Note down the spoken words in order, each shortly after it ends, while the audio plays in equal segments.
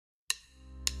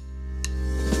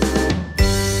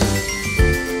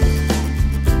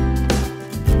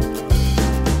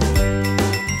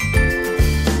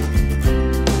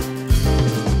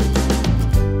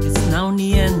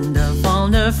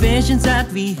conversations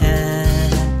that we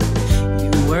had.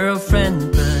 You were a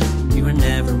friend, but we were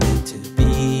never meant to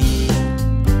be,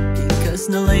 because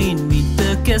the lane we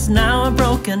took is now a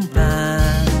broken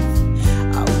path.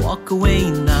 I walk away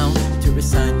now to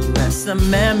resign you as a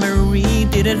memory.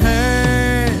 Did it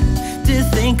hurt to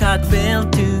think I'd fail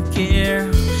to care?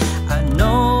 I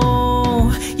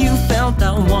know you felt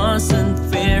that wasn't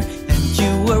fair, and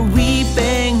you were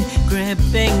weeping,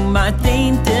 gripping my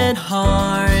tainted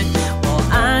heart, while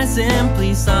I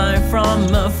simply sigh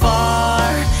from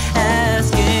afar,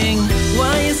 asking,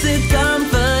 why is it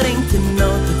comforting to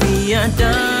know that we are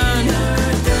done?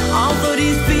 Although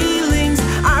these feelings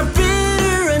are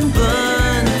bitter and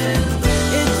blunt,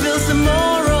 it feels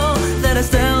immoral that I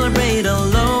celebrate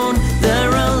alone. The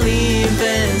relief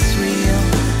is real,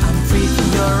 I'm free from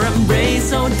your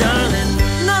embrace, oh darling.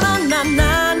 Na na na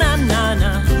na na na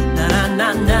na na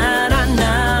na na na na na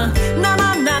na na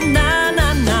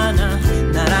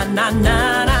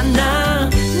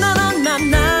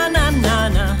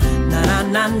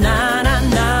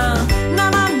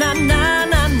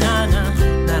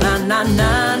na na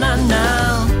na na na.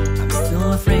 I'm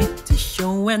still afraid to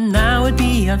show when I would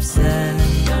be upset,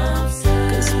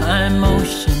 cause my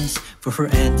emotions for her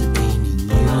entertaining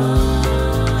you.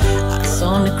 I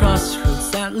saw the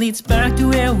crossroads that leads back to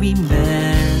where we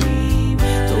met.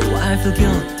 Though I feel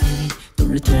guilty, don't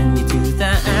return me to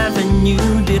that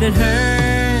avenue. Did it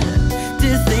hurt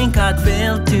to think I'd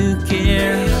failed to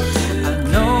care? I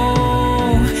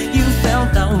know you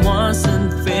felt that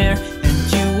wasn't fair,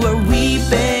 and you were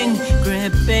weeping,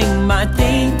 gripping my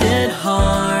tainted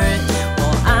heart,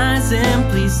 while I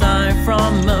simply sigh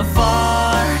from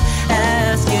afar,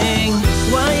 asking,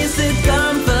 why is it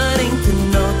comforting to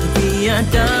know that we are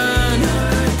done?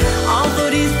 Although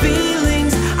these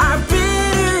feelings are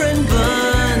bitter and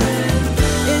blunt,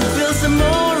 it feels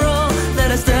immoral that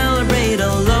I celebrate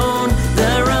alone.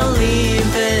 The relief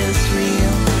is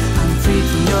real, I'm free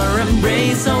from your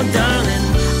embrace, oh darling.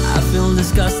 I feel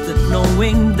disgusted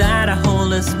knowing that I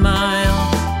hold a smile,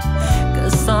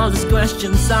 cause all these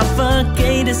questions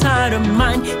suffocate this heart of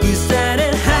mine. You said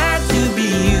it had to be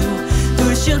you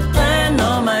who should plan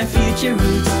all my future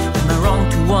routes. Am I wrong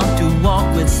to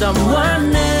walk with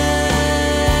someone else?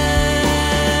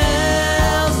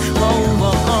 Whoa,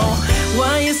 whoa, whoa.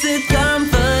 Why is it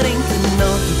comforting to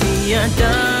know that we are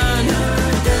done?